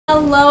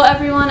Hello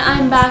everyone,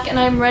 I'm back and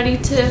I'm ready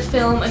to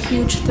film a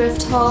huge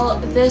thrift haul.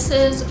 This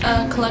is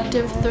a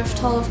collective thrift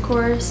haul, of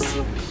course,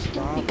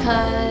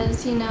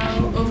 because, you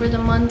know, over the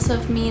months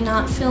of me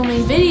not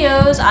filming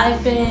videos,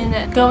 I've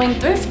been going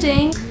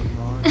thrifting.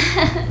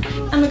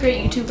 I'm a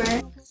great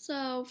YouTuber.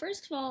 So,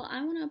 first of all,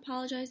 I want to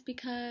apologize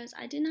because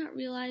I did not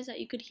realize that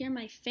you could hear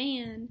my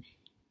fan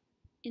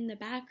in the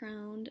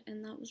background,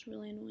 and that was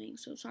really annoying,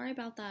 so sorry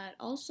about that.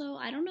 Also,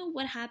 I don't know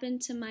what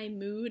happened to my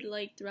mood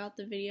like throughout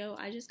the video.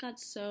 I just got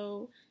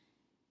so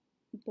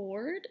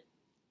bored.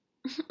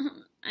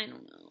 I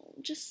don't know,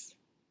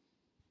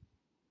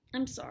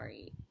 I'm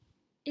sorry,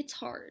 it's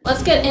hard.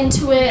 Let's get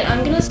into it.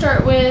 I'm gonna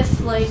start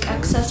with like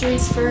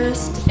accessories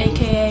first,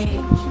 aka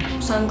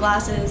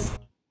sunglasses.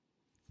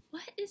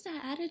 What is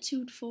that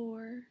attitude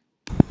for?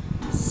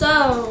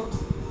 So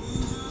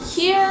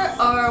here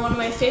are one of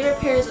my favorite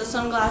pairs of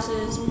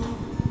sunglasses.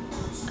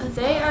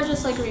 They are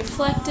just like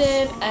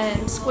reflective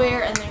and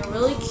square and they're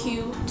really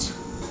cute.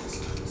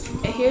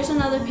 Okay, here's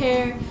another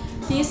pair.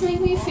 These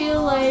make me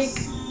feel like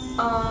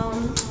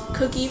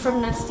Cookie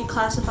from Next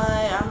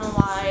Declassified. I don't know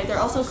why. They're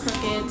also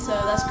crooked, so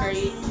that's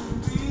great.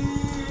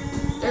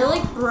 They're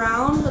like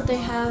brown, but they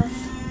have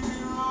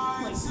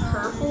like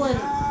purple and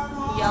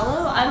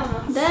yellow. I don't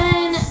know.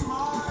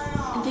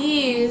 Then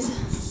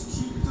these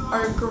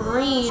are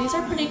green. These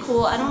are pretty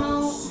cool. I don't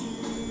know.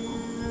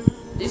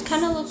 These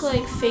kind of look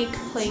like fake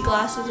play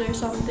glasses or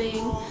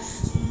something.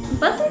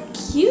 But they're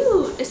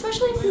cute,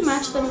 especially if you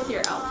match them with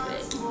your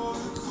outfit.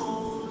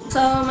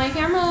 So my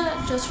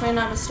camera just ran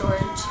out of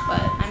storage,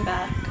 but I'm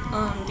back.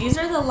 These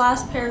are the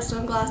last pair of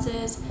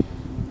sunglasses.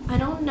 I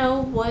don't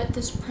know what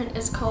this print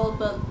is called,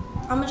 but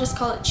I'm gonna just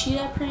call it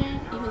cheetah print,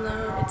 even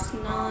though it's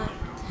not.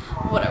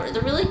 Whatever.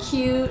 They're really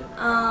cute.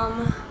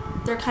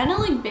 They're kind of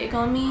like big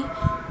on me,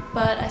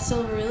 but I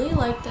still really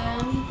like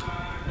them.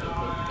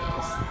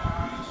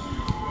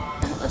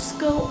 Let's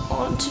go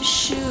on to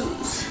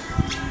shoes.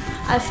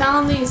 I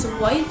found these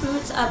white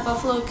boots at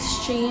Buffalo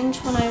Exchange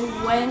when I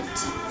went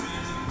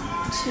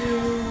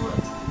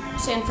to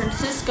San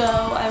Francisco.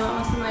 I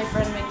went with my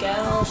friend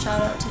Miguel.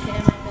 Shout out to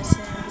him, I miss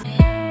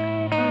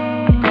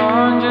him.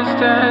 Gone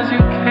just as you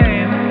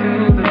came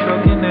through the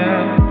broken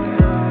air.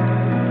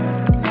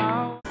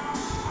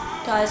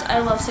 Guys, I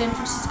love San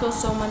Francisco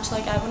so much,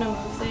 like I want to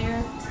move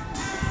there.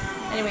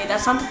 Anyway,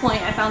 that's not the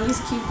point. I found these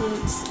cute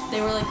boots.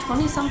 They were like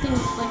 20 something,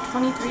 like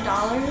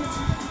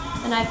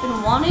 $23. And I've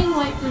been wanting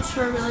white boots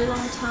for a really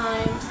long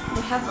time.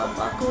 They have a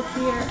buckle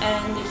here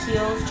and the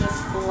heel's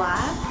just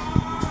black.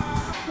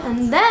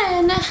 And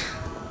then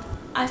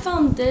I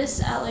found this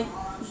at like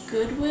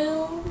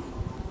Goodwill.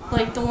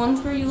 Like the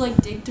ones where you like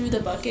dig through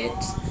the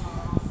buckets.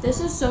 This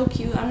is so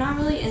cute. I'm not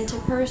really into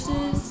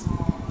purses,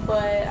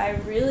 but I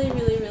really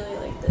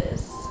like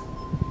this.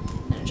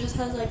 It just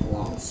has like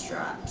long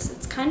straps.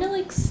 It's kind of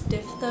like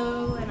stiff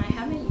though, and I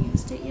haven't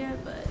used it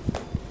yet, but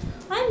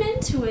I'm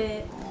into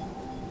it.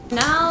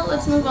 Now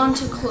let's move on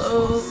to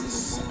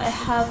clothes. I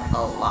have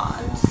a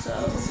lot, so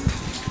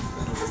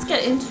let's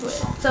get into it.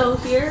 So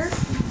here,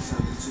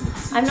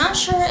 I'm not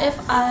sure if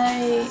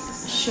I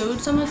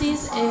showed some of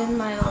these in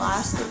my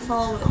last thrift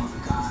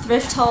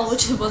haul,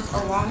 which was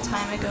a long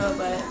time ago,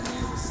 but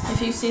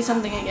if you see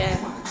something again,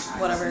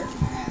 whatever.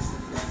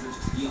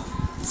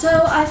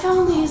 So I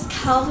found these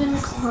Calvin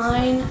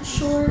Klein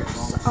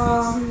shorts.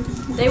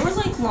 They were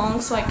like long,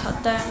 so I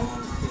cut them,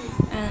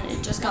 and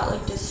it just got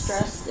like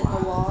distressed in the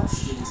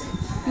wash.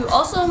 You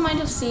also might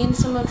have seen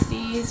some of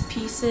these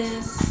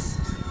pieces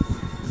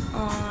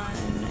on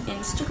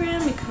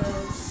Instagram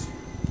because,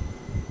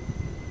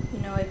 you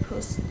know, I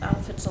post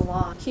outfits a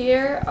lot.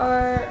 Here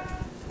are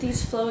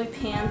these flowy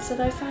pants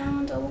that I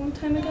found a long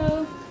time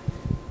ago.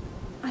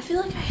 I feel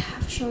like I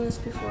have shown this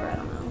before, I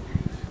don't know.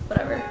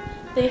 Whatever.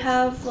 They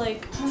have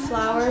like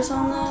flowers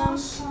on them.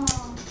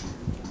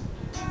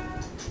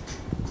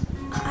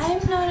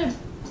 I'm not a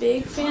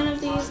big fan of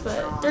these,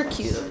 but they're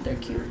cute. They're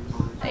cute.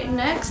 Right,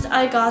 next,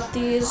 I got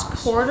these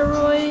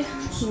corduroy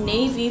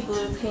navy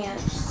blue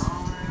pants,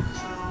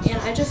 and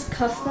I just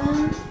cuffed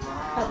them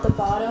at the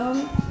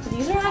bottom.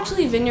 These are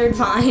actually Vineyard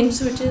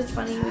Vines, which is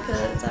funny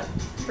because that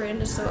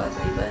brand is so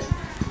ugly, but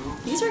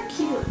these are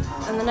cute.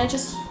 And then I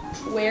just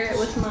wear it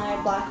with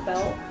my black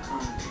belt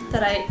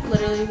that I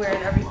literally wear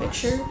in every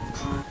picture.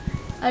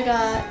 I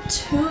got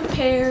 2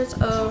 pairs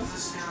of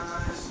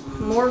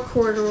more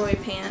corduroy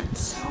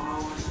pants.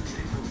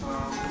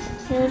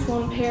 Here's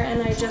one pair,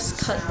 and I just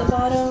cut the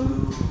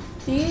bottom.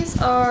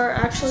 These are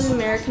actually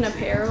American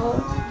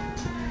Apparel,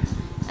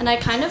 and I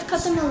kind of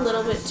cut them a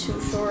little bit too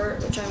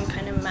short, which I'm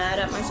kind of mad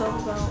at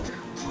myself about.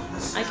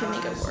 I can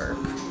make it work.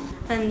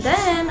 And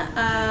then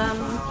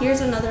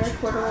here's another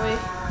corduroy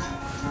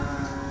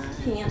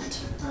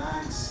pant,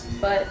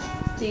 but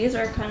these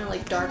are kind of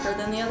like darker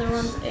than the other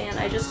ones, and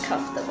I just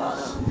cuffed the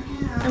bottom.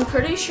 I'm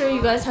pretty sure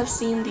you guys have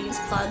seen these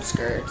plaid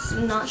skirts.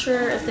 I'm not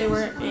sure if they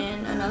were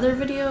in another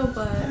video,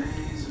 but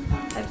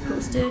I've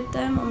posted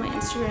them on my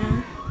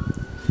Instagram.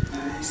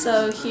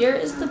 So here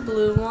is the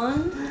blue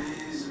one.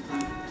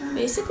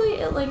 Basically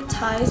it like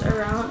ties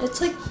around,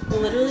 it's like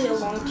literally a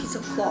long piece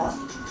of cloth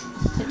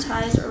It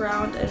ties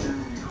around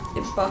and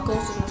it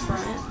buckles in the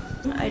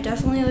front. I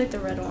definitely like the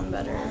red one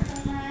better,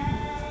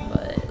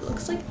 but it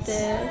looks like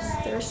this.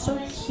 They're so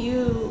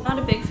cute. Not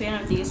a big fan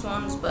of these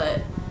ones,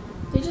 but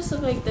they just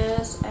look like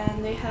this,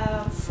 and they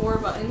have 4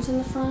 buttons in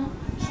the front.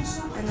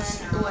 And then,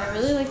 oh, I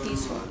really like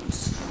these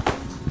ones.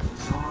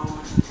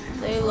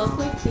 They look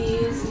like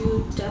these.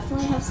 You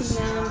definitely have seen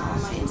them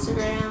on my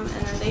Instagram.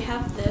 And then they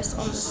have this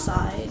on the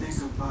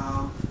sides.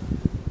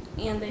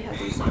 And they have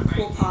these like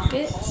cool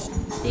pockets.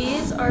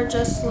 These are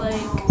just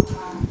like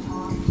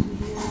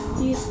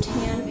these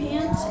tan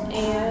pants,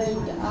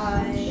 and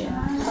I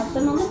cut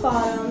them on the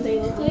bottom. They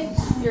look like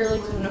your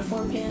like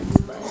uniform pants,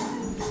 but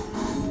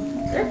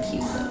they're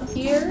cute though.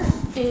 Here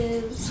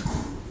is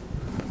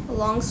a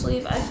long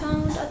sleeve I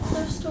found at the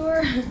thrift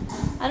store.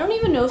 I don't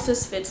even know if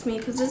this fits me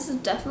because this is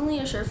definitely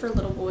a shirt for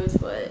little boys,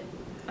 but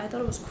I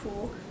thought it was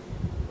cool.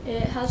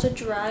 It has a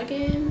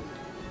dragon,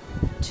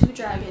 2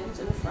 dragons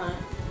in the front,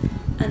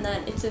 and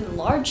then it's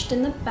enlarged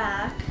in the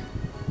back,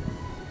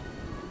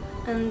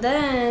 and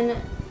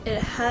then it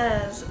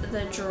has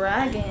the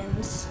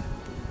dragons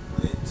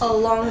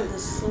along the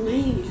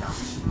sleeve.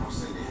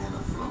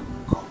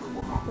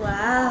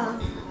 Wow.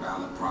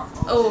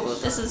 Oh,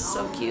 this is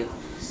so cute.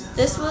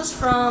 This was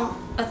from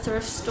a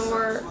thrift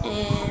store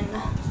in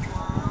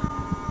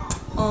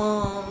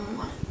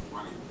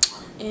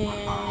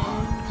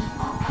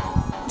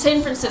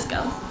San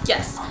Francisco.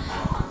 Yes.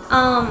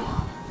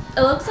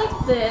 It looks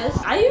like this.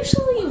 I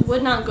usually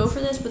would not go for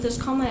this, but this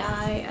caught my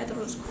eye. I thought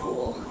it was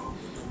cool.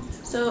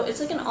 So it's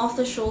like an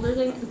off-the-shoulder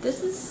thing.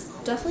 This is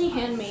definitely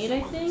handmade,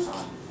 I think.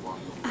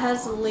 It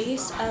has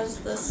lace as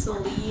the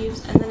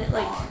sleeves, and then it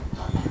like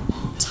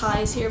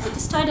ties here, but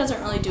this tie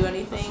doesn't really do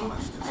anything.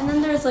 And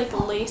then there's like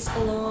lace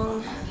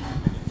along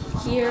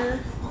here,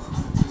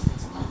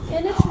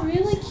 and it's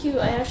really cute.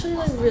 I actually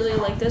really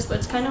like this, but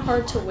it's kind of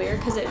hard to wear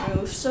because it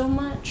moves so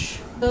much.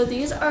 So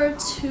these are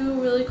 2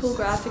 really cool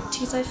graphic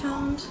tees I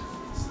found.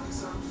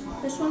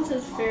 This one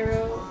says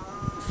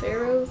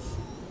Pharaohs,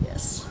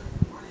 yes.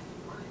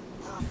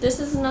 This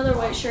is another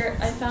white shirt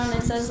I found.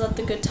 It says "Let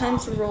the good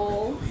times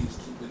roll,"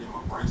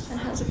 and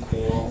has a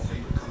cool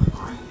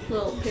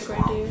little pig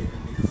reindeer.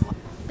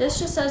 This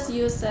just says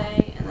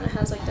USA, and then it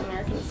has like the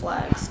American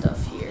flag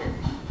stuff here.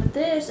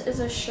 This is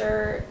a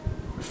shirt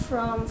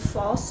from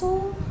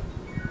Fossil,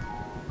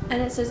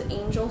 and it says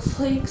Angel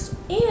Flakes,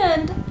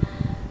 and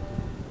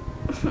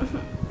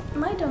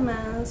my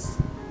dumbass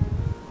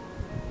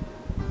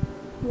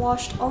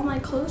washed all my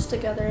clothes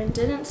together and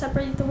didn't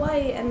separate the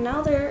white, and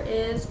now there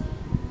is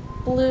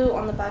blue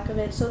on the back of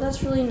it, so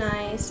that's really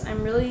nice.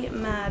 I'm really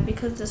mad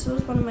because this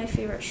was one of my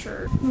favorite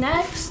shirts.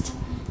 Next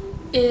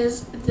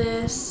is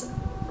this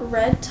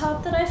red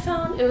top that I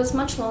found. It was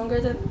much longer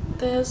than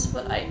this,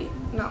 but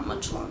not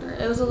much longer.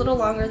 It was a little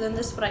longer than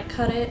this, but I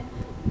cut it.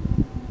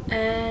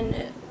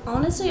 And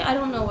honestly, I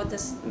don't know what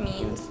this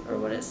means or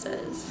what it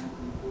says.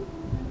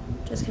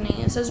 Just kidding.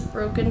 It says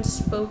Broken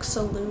Spoke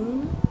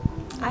Saloon.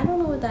 I don't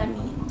know what that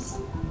means.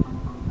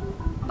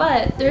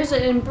 But there's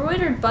an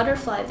embroidered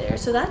butterfly there,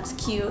 so that's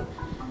cute.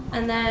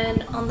 And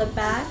then on the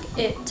back,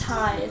 it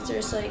ties.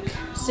 There's like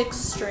 6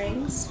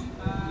 strings.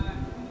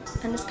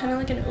 And it's kind of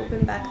like an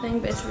open back thing,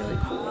 but it's really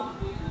cool.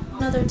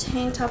 Another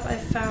tank top I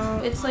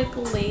found. It's like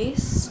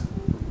lace.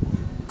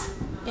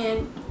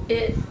 And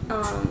it,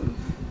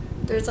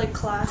 there's like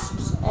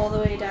clasps all the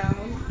way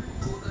down.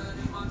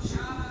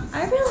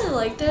 I really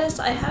like this.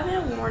 I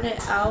haven't worn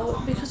it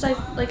out because I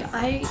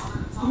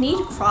need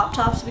crop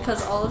tops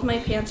because all of my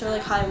pants are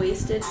like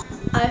high-waisted.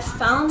 I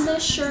found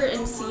this shirt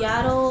in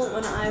Seattle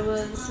when I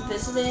was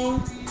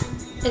visiting.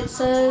 It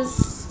says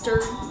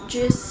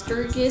Sturgis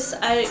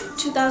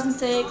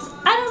 2006.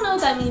 I don't know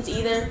what that means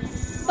either,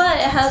 but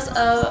it has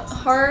a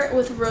heart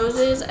with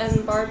roses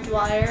and barbed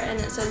wire, and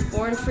it says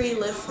Born Free,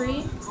 Live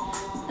Free.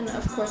 And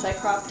of course I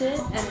cropped it,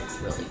 and it's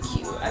really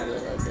cute. I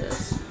really like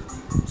this.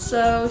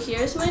 So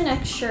here's my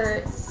next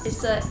shirt.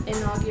 It's an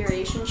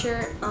inauguration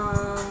shirt.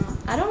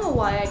 I don't know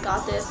why I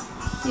got this.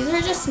 These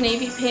are just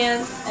navy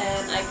pants,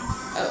 and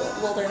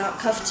well, they're not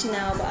cuffed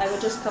now, but I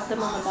would just cuff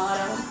them on the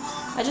bottom.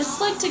 I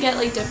just like to get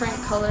like different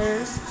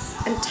colors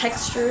and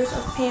textures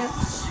of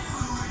pants,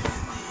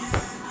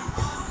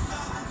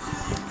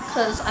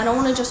 because I don't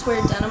want to just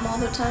wear denim all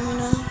the time, you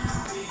know.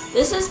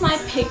 This is my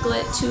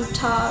piglet tube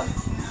top.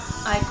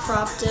 I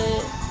cropped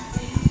it.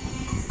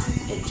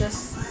 It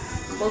just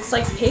looks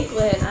like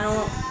piglet. I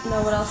don't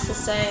know what else to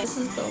say. This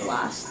is the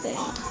last thing.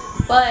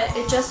 But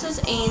it just says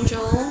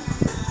Angel,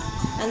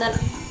 and then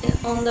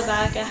on the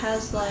back it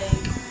has like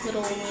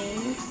little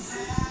wings.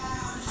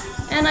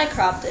 And I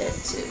cropped it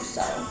too,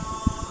 so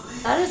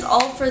that is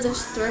all for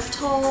this thrift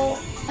haul.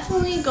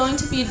 Definitely going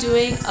to be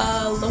doing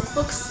a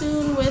lookbook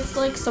soon with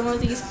like some of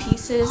these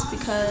pieces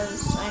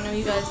because I know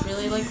you guys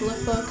really like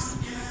lookbooks.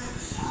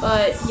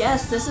 But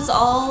yes, this is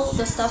all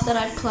the stuff that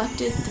I've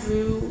collected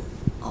through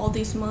all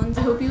these months.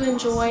 I hope you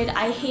enjoyed.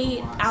 I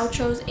hate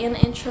outros and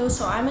intros,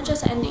 so I'm gonna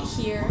just end it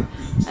here.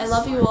 I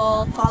love you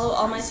all. Follow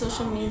all my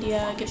social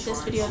media. Give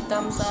this video a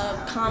thumbs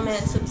up,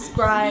 comment,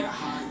 subscribe,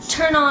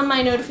 turn on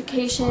my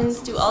notifications,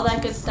 do all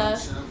that good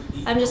stuff.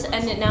 I'm just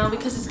ending it now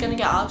because it's gonna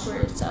get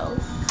awkward, so